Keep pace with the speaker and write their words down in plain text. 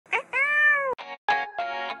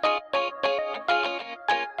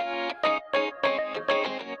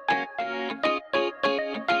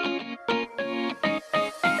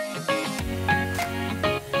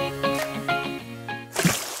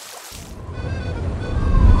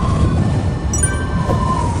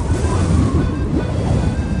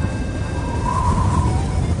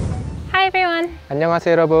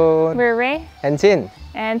안녕하세요 여러분. We're Ray and Jin.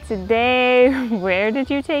 And today, where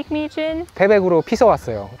did you take me, Jin? 태백으로 피서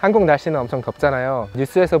왔어요. 한국 날씨는 엄청 덥잖아요.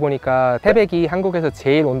 뉴스에서 보니까 태백이 한국에서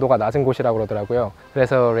제일 온도가 낮은 곳이라고 그러더라고요.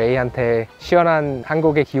 그래서 레이한테 시원한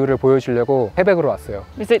한국의 기후를 보여주려고 태백으로 왔어요.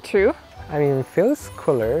 Is it true? I mean, it feels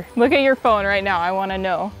cooler. Look at your phone right now. I want to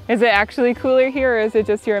know. Is it actually cooler here or is it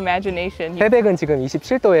just your imagination? 태백은 지금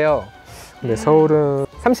 27도예요. 근데 서울은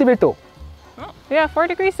 31도. Yeah, 4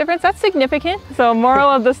 degrees difference. That's significant. So moral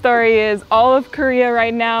of the story is all of Korea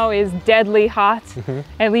right now is deadly hot.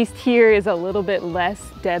 At least here is a little bit less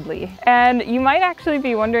deadly. And you might actually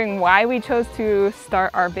be wondering why we chose to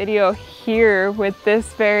start our video here with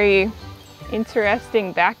this very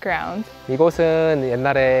interesting background. 이곳은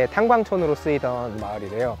옛날에 탄광촌으로 쓰이던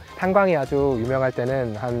마을이래요. 탄광이 아주 유명할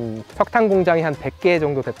때는 한 석탄 공장이 한 100개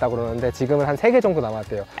정도 됐다고 그러는데 지금은 한 3개 정도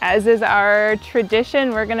남았대요. As is our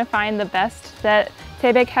tradition, we're going to find the best that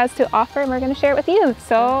Taebaek has to offer and we're going to share it with you.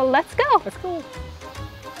 So let's go. Let's go.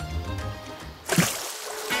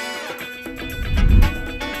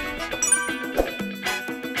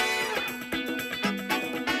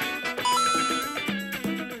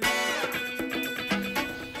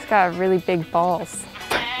 Got really big balls.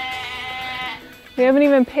 We haven't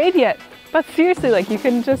even paid yet, but seriously, like you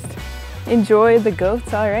can just enjoy the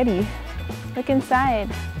goats already. Look inside.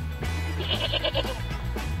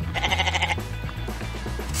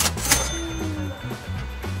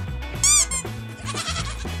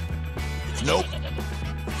 Nope.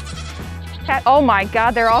 Oh my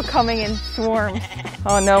God, they're all coming in swarms.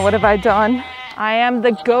 Oh no, what have I done? I am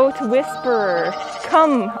the goat whisperer.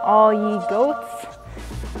 Come, all ye goats.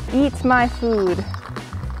 Eat my food.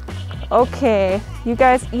 Okay, you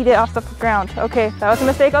guys eat it off the ground. Okay, that was a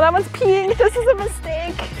mistake. Oh, that one's peeing. This is a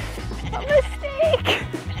mistake. A mistake.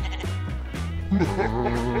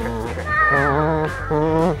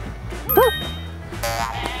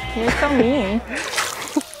 You're so mean.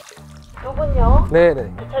 요건요?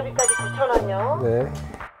 네네. 주차비까지 9,000원요. 네.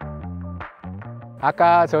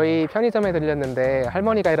 아까 저희 편의점에 들렸는데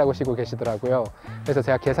할머니가 일하고 계시더라고요. 그래서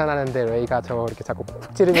제가 계산하는데 레이가 저 이렇게 자꾸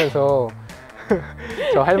푹 찌르면서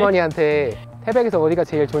저 할머니한테 태백에서 어디가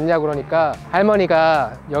제일 좋냐고 그러니까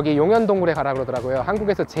할머니가 여기 용연동굴에 가라 그러더라고요.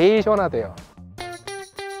 한국에서 제일 시원하대요.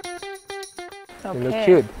 Okay. You look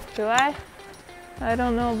cute. Do I? I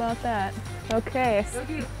don't know about that. Okay.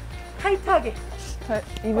 여기 타이트하게.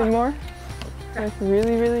 Even more? Like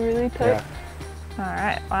really tight? Yeah.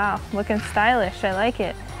 Alright, wow, looking stylish. I like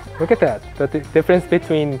it. Look at that. The difference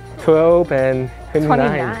between 12 and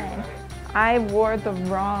 29. I wore the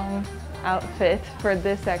wrong outfit for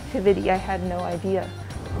this activity. I had no idea.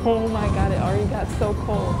 Oh my God, it already got so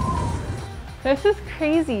cold. This is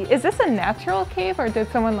crazy. Is this a natural cave or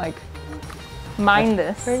did someone like mine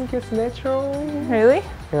this? I think it's natural. Really?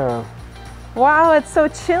 Yeah. Wow, it's so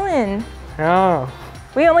chillin'. Yeah.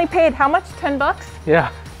 We only paid how much? 10 bucks?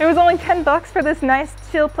 Yeah. It was only 10 bucks for this nice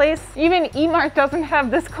chill place. Even E-Mart doesn't have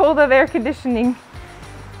this cold of air conditioning.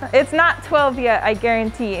 It's not 12 yet, I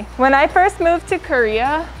guarantee. When I first moved to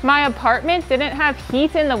Korea, my apartment didn't have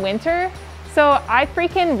heat in the winter. So I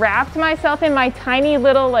freaking wrapped myself in my tiny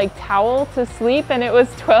little like towel to sleep and it was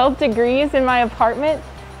 12 degrees in my apartment.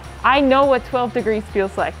 I know what 12 degrees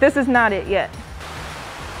feels like. This is not it yet.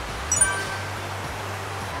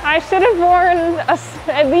 I should have worn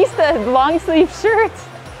at least a long sleeve shirt.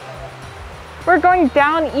 We're going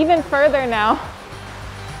down even further now.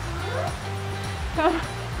 Oh.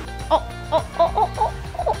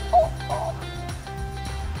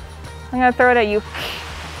 I'm gonna throw it at you.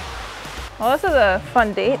 Well, this is a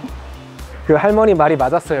fun date. 그 할머니 말이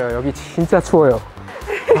맞았어요. 여기 진짜 추워요.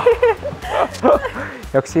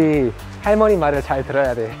 역시 할머니 말을 잘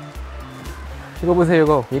들어야 돼. 이거 보세요,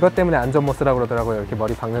 이거. 이것 때문에 안전 못 쓰라고 그러더라고요. 이렇게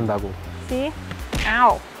머리 박는다고. See?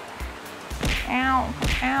 Ow.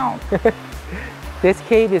 Ow. This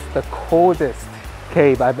cave is the coldest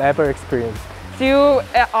cave I've ever experienced. Do you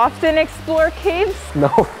often explore caves?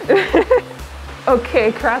 No.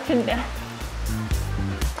 Okay, crouching down.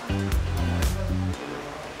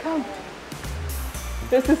 Come.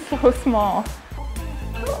 This is so small.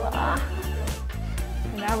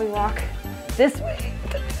 Now we walk this way.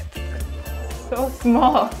 So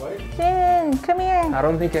small. Jin, come here. I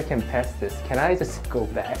don't think I can pass this. Can I just go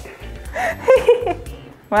back?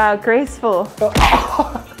 Wow, graceful.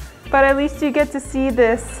 But at least you get to see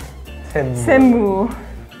this Semu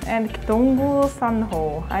and Donggul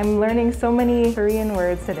Sanho. I'm learning so many Korean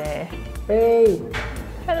words today. Hey.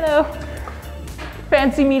 Hello.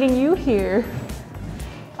 Fancy meeting you here.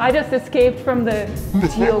 I just escaped from the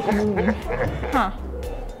Jiokmu. Huh.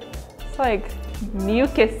 It's like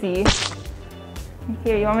mucusy.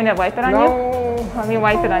 Here, you want me to wipe it on you? Let me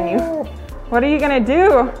wipe it on you. What are you gonna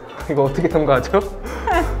do? 이거 어떻게 통과하죠?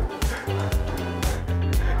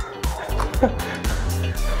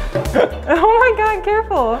 Oh my god,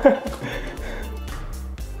 careful!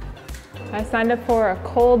 I signed up for a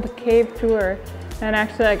cold cave tour and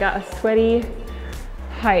actually I got a sweaty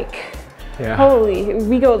hike. Yeah. Holy,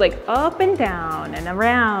 we go like up and down and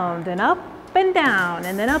around and up and down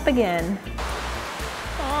and then up again.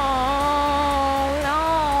 Oh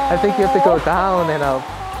no! I think you have to go down and up.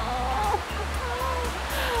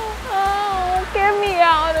 Oh, get me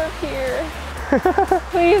out of here.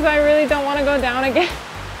 Please, I really don't want to go down again.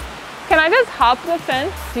 Can I just hop the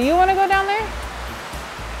fence? Do you want to go down there?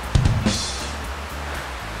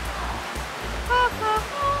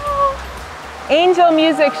 Angel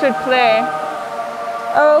music should play.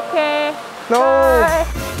 Okay. No. Bye.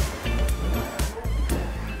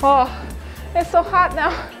 Oh, it's so hot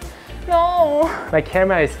now. No. My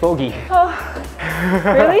camera is foggy. Oh,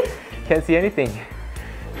 really? Can't see anything.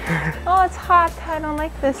 Oh, it's hot. I don't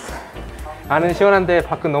like this. 안은 시원한데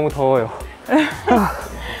밖은 너무 더워요.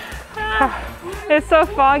 It's so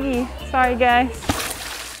foggy. Sorry, guys.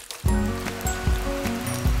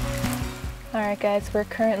 Alright guys, we're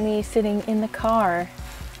currently sitting in the car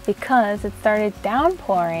because it started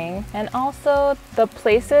downpouring, and also the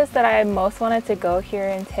places that I most wanted to go here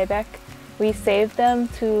in Taebaek, we saved them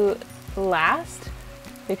to last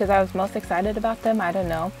because I was most excited about them, I don't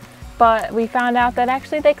know. But we found out that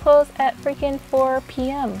actually they close at freaking 4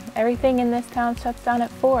 p.m. Everything in this town shuts down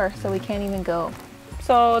at 4, so we can't even go.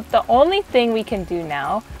 So the only thing we can do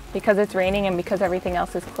now, because it's raining and because everything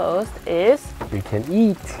else is closed, is We can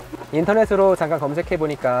eat. 인터넷으로 잠깐 검색해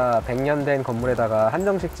보니까 100년 된 건물에다가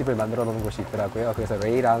한정식집을 만들어 놓은 곳이 있더라고요. 그래서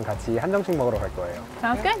레이랑 같이 한정식 먹으러 갈 거예요.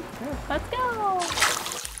 sounds good. Let's go.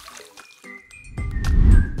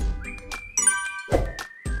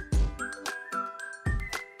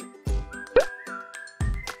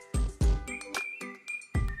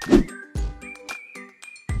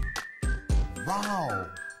 Wow.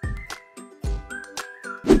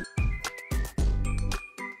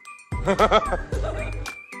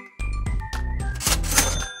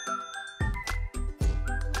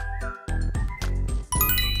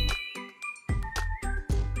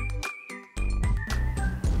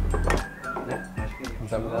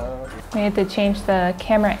 감사합니다. We had to change the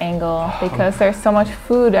camera angle because there's so much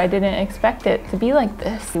food. I didn't expect it to be like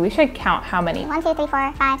this. We should count how many. 1, 2, 3,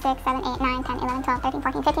 4, 5, 6, 7, 8, 9, 10, 11, 12, 13,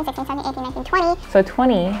 14, 15, 16, 17, 18, 19, 20. So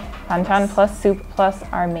 20 banchan plus soup plus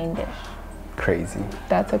our main dish. Crazy.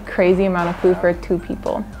 That's a crazy amount of food for 2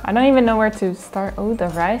 people. I don't even know where to start. Oh, the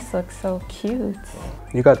rice looks so cute.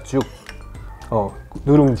 You got juk.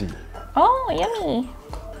 누룽지. Oh, yummy.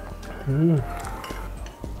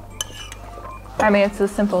 I mean, it's a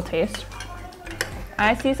simple taste.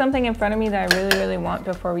 I see something in front of me that I really, really want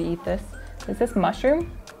before we eat this. Is this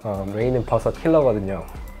mushroom? 레이는 버섯 킬러거든요.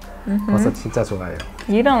 버섯 진짜 좋아해요.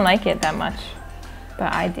 You don't like it that much,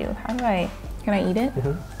 but I do. How do I, can I eat it?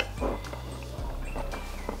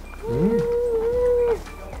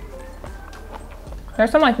 There's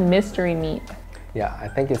some like mystery meat. Yeah, I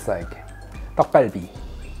think it's like 떡갈비.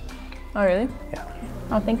 Oh, really? Yeah.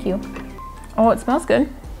 Oh, thank you. Oh, it smells good.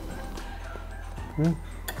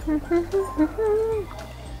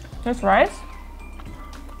 This rice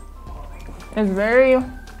is very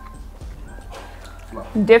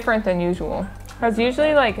different than usual. Because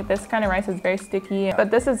usually like this kind of rice is very sticky,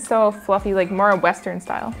 but this is so fluffy, like more Western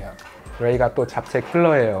style. Yeah. 레이가 또 잡채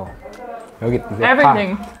킬러예요. 여기 이제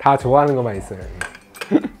Everything. 다 좋아하는 것만 있어요.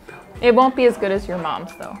 It won't be as good as your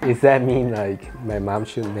mom's though. Does that mean like my mom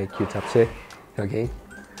should make you 잡채? Okay.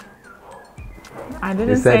 I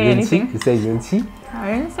didn't Is that say 윤치? anything. Is that 윤치?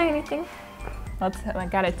 I didn't say anything. I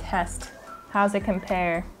gotta test. How's it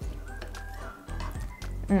compare?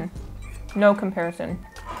 No comparison.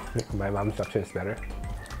 My mom's 잡채 is better.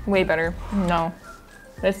 Way better. No,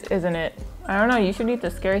 this isn't it. I don't know, you should eat the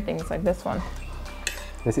scary things like this one.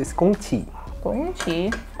 This is 꽁치.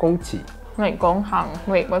 Gongchi? 꽁치. Like Gonghang.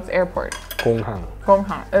 Wait, what's airport? 공항.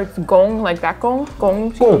 Gonghang. It's Gong, like that Gong?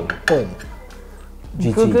 Gongchi? 꽁.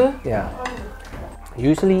 GG. Gugu? Yeah.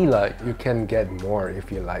 Usually like you can get more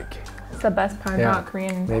if you like. It's the best part about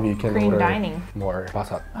Korean, Maybe you can Korean order dining. more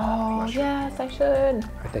버섯. Oh, yes, I should.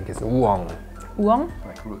 I think it's 우엉. Uong?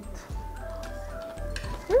 Like root.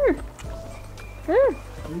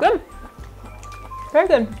 Good. Very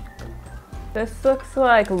good. This looks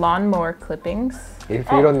like lawnmower clippings. If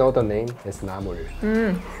you don't know the name, it's 나물.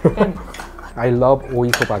 Good. I love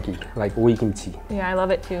오이소박이, like 오이김치. Yeah, I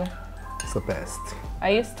love it too. It's the best.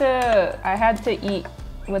 I had to eat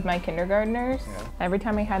with my kindergartners. Every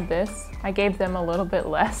time I had this, I gave them a little bit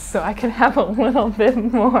less so I could have a little bit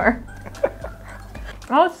more.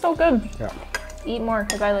 Oh, it's so good. Yeah. Eat more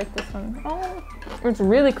because I like this one. Oh, it's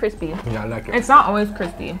really crispy. Yeah, I like it. It's not always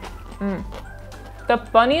crispy. The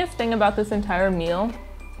funniest thing about this entire meal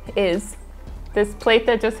is this plate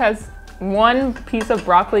that just has one piece of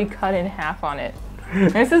broccoli cut in half on it.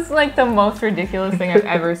 This is like the most ridiculous thing I've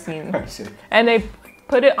ever seen. And they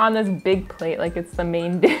put it on this big plate like it's the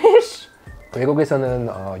main dish.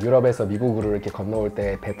 외국에서는 유럽에서 미국으로 이렇게 건너올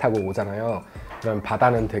때 배 타고 오잖아요. 그럼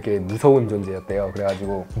바다는 되게 무서운 존재였대요.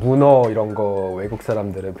 그래가지고 문어 이런 거 외국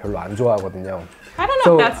사람들은 별로 안 좋아하거든요. I don't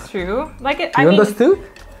know if that's true. Like it, I You mean, understood?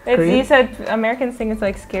 you said Americans think it's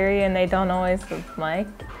like scary and they don't always like.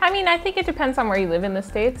 I mean, I think it depends on where you live in the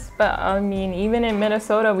States, but I mean, even in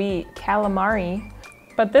Minnesota, we eat calamari.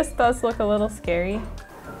 But this does look a little scary.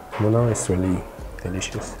 문어 is really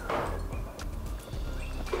delicious.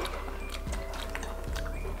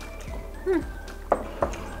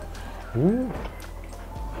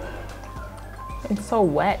 It's so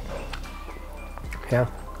wet. Yeah,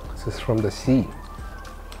 this is from the sea.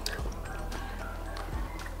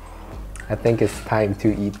 I think it's time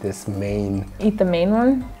to eat this main. Eat the main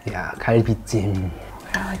one? Yeah, 갈비찜.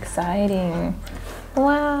 How exciting.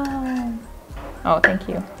 Wow. Oh, thank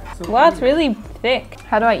you. Wow, it's really thick.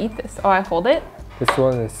 How do I eat this? Oh, I hold it? This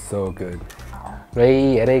one is so good.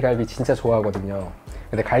 레이 LA 갈비 진짜 좋아하거든요.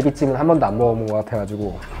 근데 갈비찜은 한 번도 안 먹어본 것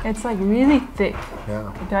같아가지고. It's like really thick.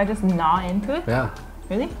 Yeah. Do I just gnaw into it? Yeah.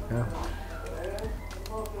 Really? Yeah.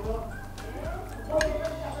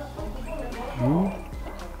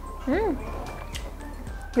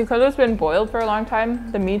 Because it's been boiled for a long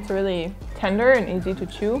time, the meat's really tender and easy to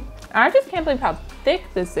chew. I just can't believe how thick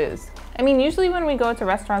this is. I mean, usually when we go to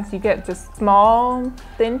restaurants, you get just small,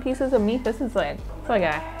 thin pieces of meat. This is like, it's like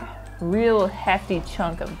a real hefty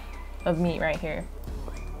chunk of meat right here.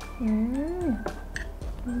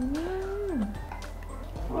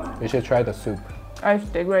 You should try the soup. I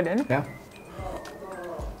just dig right in. Yeah.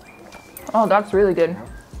 Oh, that's really good.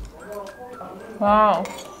 Wow.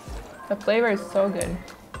 The flavor is so good.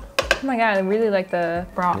 Oh my god, I really like the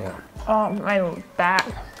broth. Yeah. Oh, my back.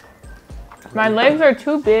 My legs are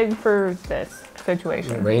too big for this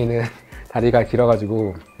situation. 레이는 다리가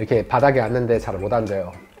길어가지고 이렇게 바닥에 앉는데 잘 못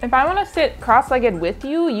앉아요. If I want to sit cross-legged with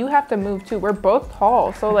you, you have to move too. We're both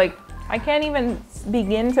tall, so like I can't even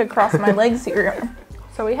begin to cross my legs here.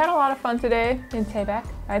 So we had a lot of fun today in Taebaek.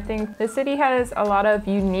 I think the city has a lot of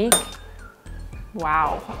unique.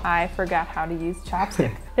 Wow, I forgot how to use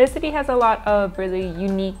chopstick. This city has a lot of really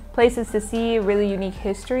unique places to see, really unique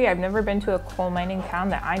history. I've never been to a coal mining town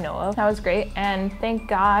that I know of. That was great, and thank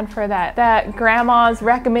God for that grandma's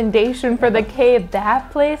recommendation for the cave.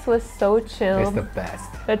 That place was so chill. It's the best.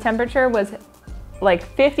 The temperature was like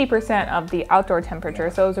 50% of the outdoor temperature,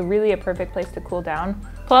 so it was really a perfect place to cool down.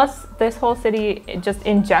 Plus, this whole city, just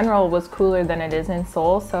in general, was cooler than it is in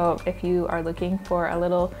Seoul, so if you are looking for a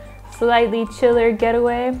little slightly chiller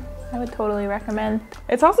getaway, I would totally recommend.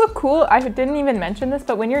 It's also cool, I didn't even mention this,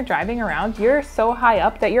 but when you're driving around, you're so high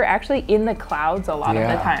up that you're actually in the clouds a lot of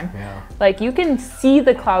the time. Yeah. Like you can see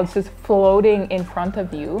the clouds just floating in front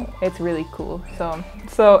of you. It's really cool.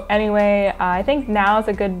 So anyway, I think now is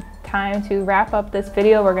a good time to wrap up this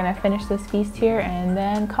video. We're gonna finish this feast here and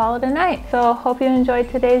then call it a night. So hope you enjoyed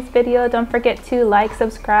today's video. Don't forget to like,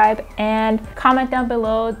 subscribe, and comment down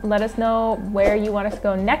below. Let us know where you want us to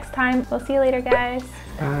go next time. We'll see you later, guys.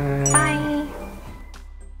 Bye. Bye.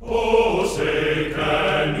 Oh, say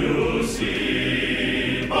can you